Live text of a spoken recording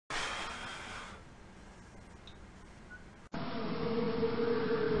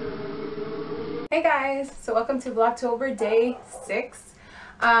Hey guys, so welcome to Vlogtober day 6.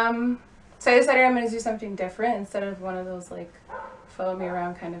 So I decided I'm going to do something different instead of one of those like follow me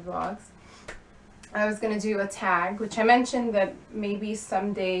around kind of vlogs. I was going to do a tag, which I mentioned that maybe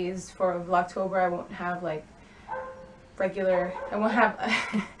some days for Vlogtober I won't have like regular, I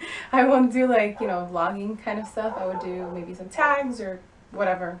won't do like, you know, vlogging kind of stuff. I would do maybe some tags or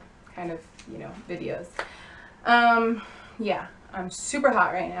whatever kind of, you know, videos. Yeah. I'm super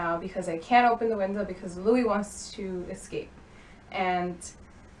hot right now because I can't open the window because Louis wants to escape and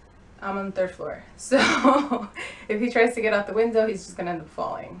I'm on the 3rd floor. So if he tries to get out the window, he's just gonna end up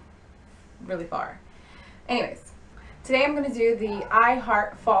falling really far. Anyways, today I'm gonna do the I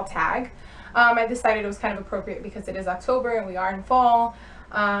Heart Fall tag. I decided it was kind of appropriate because it is October and we are in fall.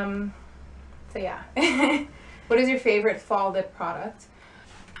 So yeah. What is your favorite fall lip product?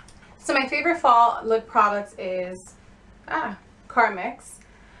 So my favorite fall lip product is Carmix.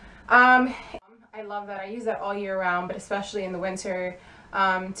 I love that. I use that all year round, but especially in the winter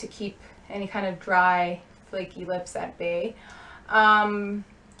to keep any kind of dry, flaky lips at bay.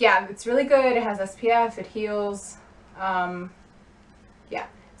 Yeah, it's really good. It has SPF, it heals. Yeah,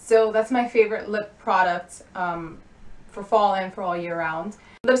 so that's my favorite lip product for fall and for all year round.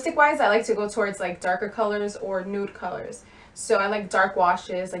 Lipstick wise, I like to go towards like darker colors or nude colors. So I like dark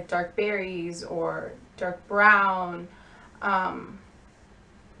washes like dark berries or dark brown.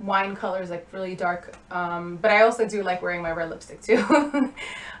 Wine colors, like really dark, but I also do like wearing my red lipstick too.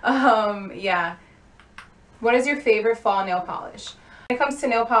 Yeah. What is your favorite fall nail polish? When it comes to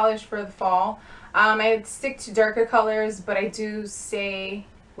nail polish for the fall, I stick to darker colors, but I do stay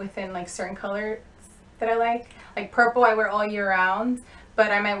within like certain colors that I like purple I wear all year round, but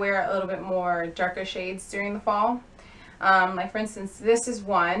I might wear a little bit more darker shades during the fall. Like for instance, this is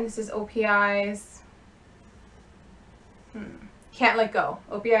OPI's Can't Let Go.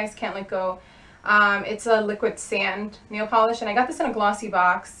 OPI's Can't Let Go. It's a liquid sand nail polish, and I got this in a glossy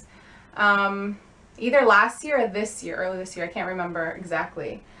box either last year or this year, early this year. I can't remember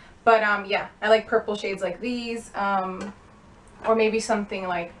exactly, but yeah, I like purple shades like these, or maybe something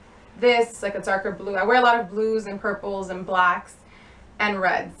like this, like a darker blue. I wear a lot of blues and purples and blacks and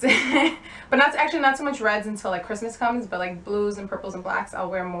reds, but not so much reds until like Christmas comes, but like blues and purples and blacks I'll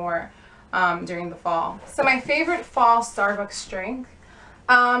wear more during the fall. So my favorite fall Starbucks drink,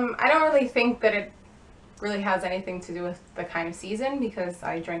 I don't really think that it really has anything to do with the kind of season because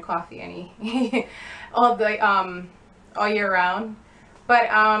I drink coffee all year round, but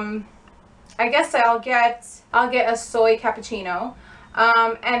I guess I'll get a soy cappuccino,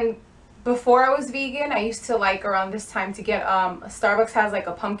 and before I was vegan I used to like around this time to get Starbucks has like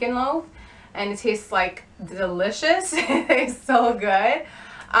a pumpkin loaf and it tastes like delicious. It tastes so good.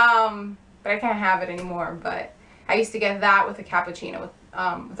 But I can't have it anymore, but I used to get that with a cappuccino,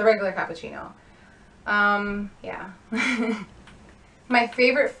 with a regular cappuccino. Yeah. My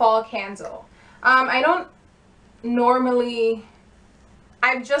favorite fall candle. I don't normally,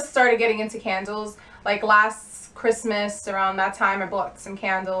 I've just started getting into candles. Like last Christmas, around that time, I bought some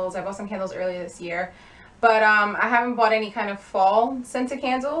candles. I bought some candles earlier this year, but I haven't bought any kind of fall scented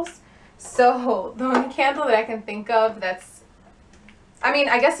candles. So the only candle that I can think of that's, I mean,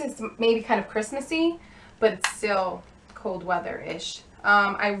 I guess it's maybe kind of Christmassy, but it's still cold weather-ish.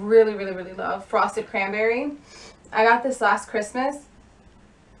 I really, really, really love Frosted Cranberry. I got this last Christmas.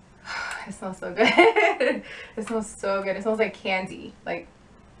 It smells so good. It smells so good. It smells like candy. Like,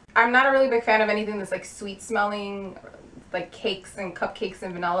 I'm not a really big fan of anything that's like sweet smelling, like cakes and cupcakes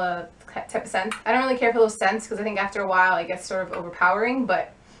and vanilla type of scents. I don't really care for those scents because I think after a while it gets sort of overpowering,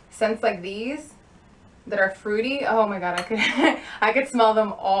 but scents like these that are fruity, oh my god, I could smell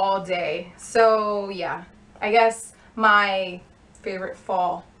them all day. So yeah, I guess my favorite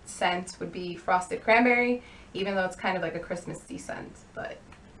fall scent would be Frosted Cranberry, even though it's kind of like a Christmassy scent, but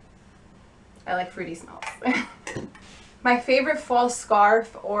I like fruity smells. My favorite fall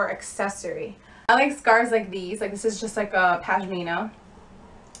scarf or accessory. I like scarves like these. Like this is just like a pashmina,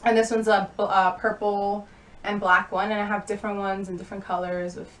 and this one's a purple and black one, and I have different ones in different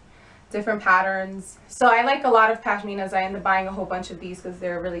colors with different patterns. So I like a lot of pashminas. I end up buying a whole bunch of these because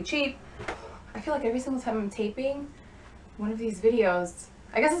they're really cheap. I feel like every single time I'm taping one of these videos,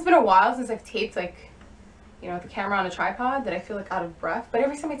 I guess it's been a while since I've taped like, you know, the camera on a tripod, that I feel like out of breath. But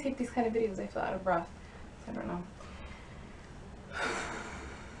every time I tape these kind of videos I feel out of breath. I don't know.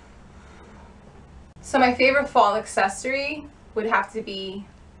 So my favorite fall accessory would have to be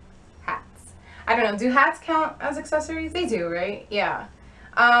hats. I don't know, do hats count as accessories? They do, right? Yeah.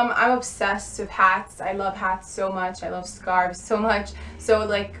 I'm obsessed with hats. I love hats so much. I love scarves so much. So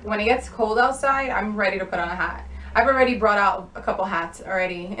like when it gets cold outside, I'm ready to put on a hat. I've already brought out a couple hats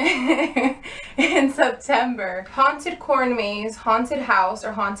already in September. Haunted corn maze, haunted house,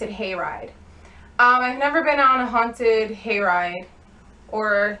 or haunted hayride. I've never been on a haunted hayride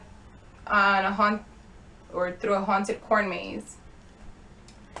or on through a haunted corn maze.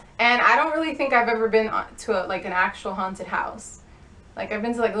 And I don't really think I've ever been to like an actual haunted house. Like I've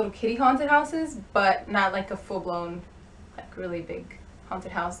been to like little kitty haunted houses, but not like a full-blown, like really big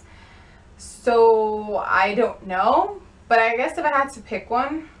haunted house. So I don't know, but I guess if I had to pick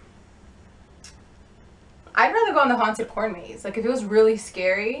one, I'd rather go on the haunted corn maze. Like if it was really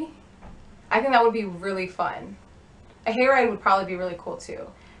scary, I think that would be really fun. A hayride would probably be really cool too.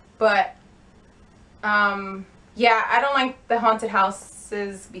 But yeah, I don't like the haunted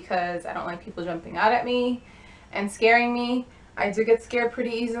houses because I don't like people jumping out at me and scaring me. I do get scared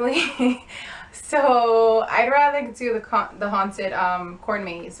pretty easily. So I'd rather do the haunted corn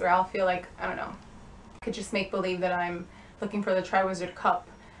maze, where I'll feel like, I don't know, I could just make believe that I'm looking for the Triwizard Cup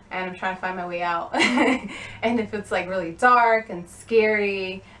and I'm trying to find my way out. And if it's like really dark and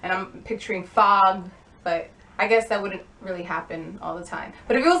scary and I'm picturing fog, but I guess that wouldn't really happen all the time.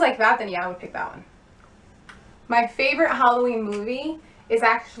 But if it was like that, then yeah, I would pick that one. My favorite Halloween movie is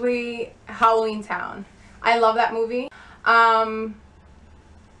actually Halloween Town. I love that movie.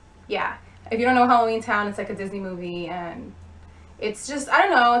 Yeah. If you don't know Halloween Town, it's like a Disney movie, and it's just, I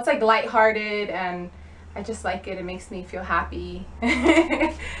don't know, it's like lighthearted, and I just like it. It makes me feel happy.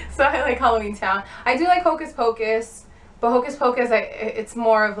 So I like Halloween Town. I do like Hocus Pocus, but Hocus Pocus, it's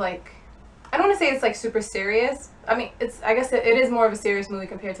more of like, I don't want to say it's like super serious. I mean, I guess it is more of a serious movie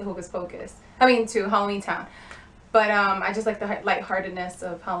compared to Hocus Pocus. I mean, to Halloween Town. But I just like the lightheartedness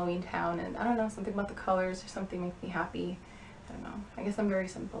of Halloween Town, and I don't know, something about the colors or something makes me happy. I don't know. I guess I'm very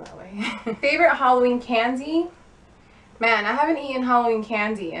simple that way. Favorite Halloween candy? Man, I haven't eaten Halloween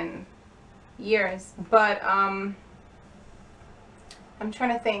candy in years, but I'm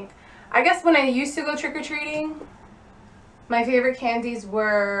trying to think. I guess when I used to go trick-or-treating, my favorite candies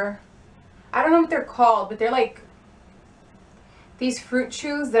were, I don't know what they're called, but they're like these fruit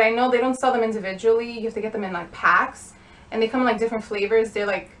chews that I know they don't sell them individually. You have to get them in like packs, and they come in like different flavors. They're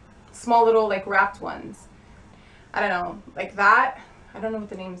like small little like wrapped ones. I don't know, like that. I don't know what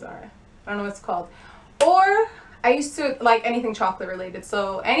the names are. I don't know what it's called. Or I used to like anything chocolate related.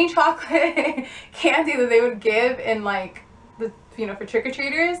 So any chocolate candy that they would give in like the, you know, for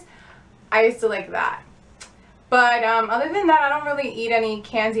trick-or-treaters, I used to like that. But other than that, I don't really eat any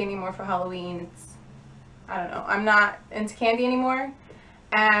candy anymore for Halloween. I don't know. I'm not into candy anymore.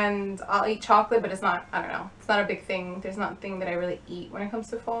 And I'll eat chocolate, but it's not, I don't know. It's not a big thing. There's not a thing that I really eat when it comes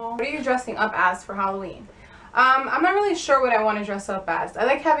to fall. What are you dressing up as for Halloween? I'm not really sure what I want to dress up as. I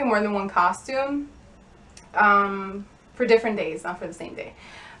like having more than one costume for different days, not for the same day.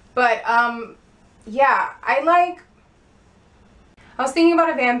 But yeah, I was thinking about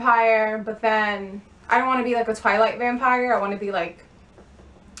a vampire, but then I don't want to be like a Twilight vampire. I want to be like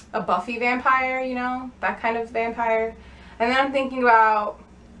a Buffy vampire, you know, that kind of vampire. And then I'm thinking about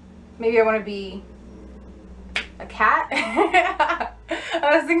maybe I want to be a cat. I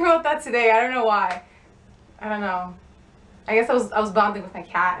was thinking about that today. I don't know why. I don't know. I guess I was bonding with my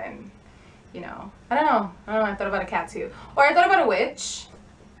cat, and you know, I don't know. I thought about a cat too. Or I thought about a witch.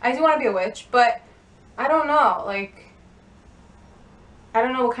 I do want to be a witch, but I don't know. Like, I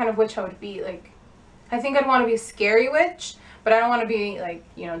don't know what kind of witch I would be. Like, I think I'd want to be a scary witch, but I don't want to be like,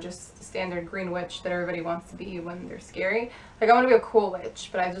 you know, just the standard green witch that everybody wants to be when they're scary. Like, I want to be a cool witch,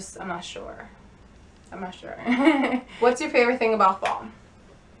 but I'm not sure. I'm not sure. What's your favorite thing about fall?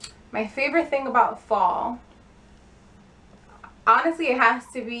 My favorite thing about fall, honestly, it has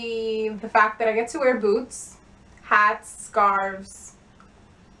to be the fact that I get to wear boots, hats, scarves,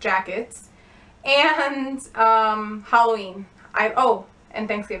 jackets, and Halloween. And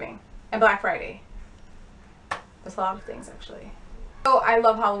Thanksgiving and Black Friday. That's a lot of things, actually. Oh, I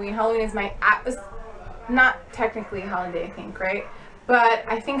love Halloween. Halloween is it's not technically a holiday, I think, right? But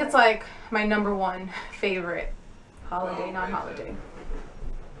I think it's like my #1 favorite holiday, non-holiday.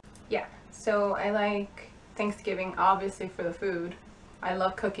 Yeah, so I like Thanksgiving, obviously, for the food. I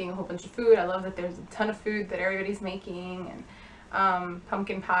love cooking a whole bunch of food. I love that there's a ton of food that everybody's making, and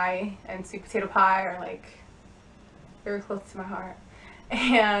pumpkin pie and sweet potato pie are like very close to my heart.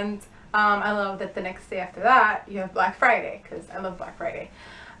 And I love that the next day after that you have Black Friday, because I love Black Friday.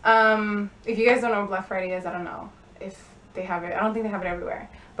 If you guys don't know what Black Friday is, I don't know if they have it. I don't think they have it everywhere.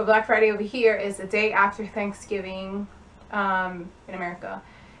 But Black Friday over here is the day after Thanksgiving in America.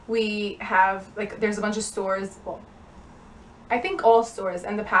 We have, like, there's a bunch of stores, well, I think all stores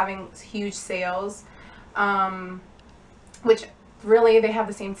end up having huge sales, which really they have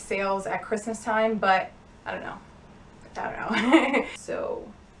the same sales at Christmas time, but I don't know. I don't know.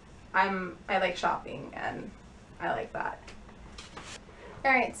 So I like shopping and I like that.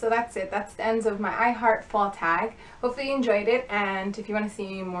 Alright, so that's it. That's the ends of my I Heart fall tag. Hopefully you enjoyed it, and if you want to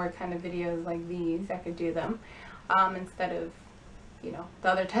see more kind of videos like these, I could do them instead of, you know, the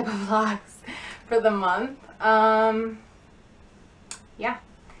other type of vlogs for the month. Yeah,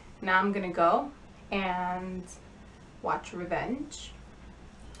 now I'm gonna go and watch Revenge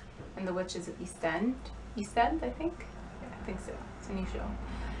and the Witches of East End. East End, I think? Yeah, I think so. It's a new show.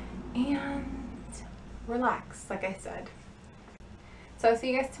 And relax, like I said. So I'll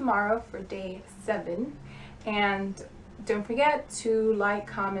see you guys tomorrow for day 7. And don't forget to like,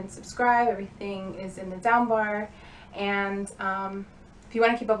 comment, subscribe. Everything is in the down bar. And if you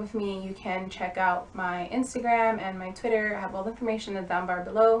want to keep up with me, you can check out my Instagram and my Twitter. I have all the information in the down bar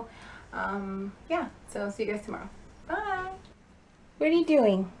below. Yeah, so I'll see you guys tomorrow. Bye! What are you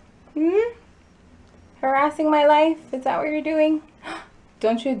doing? Harassing my life? Is that what you're doing?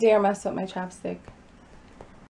 Don't you dare mess up my chapstick.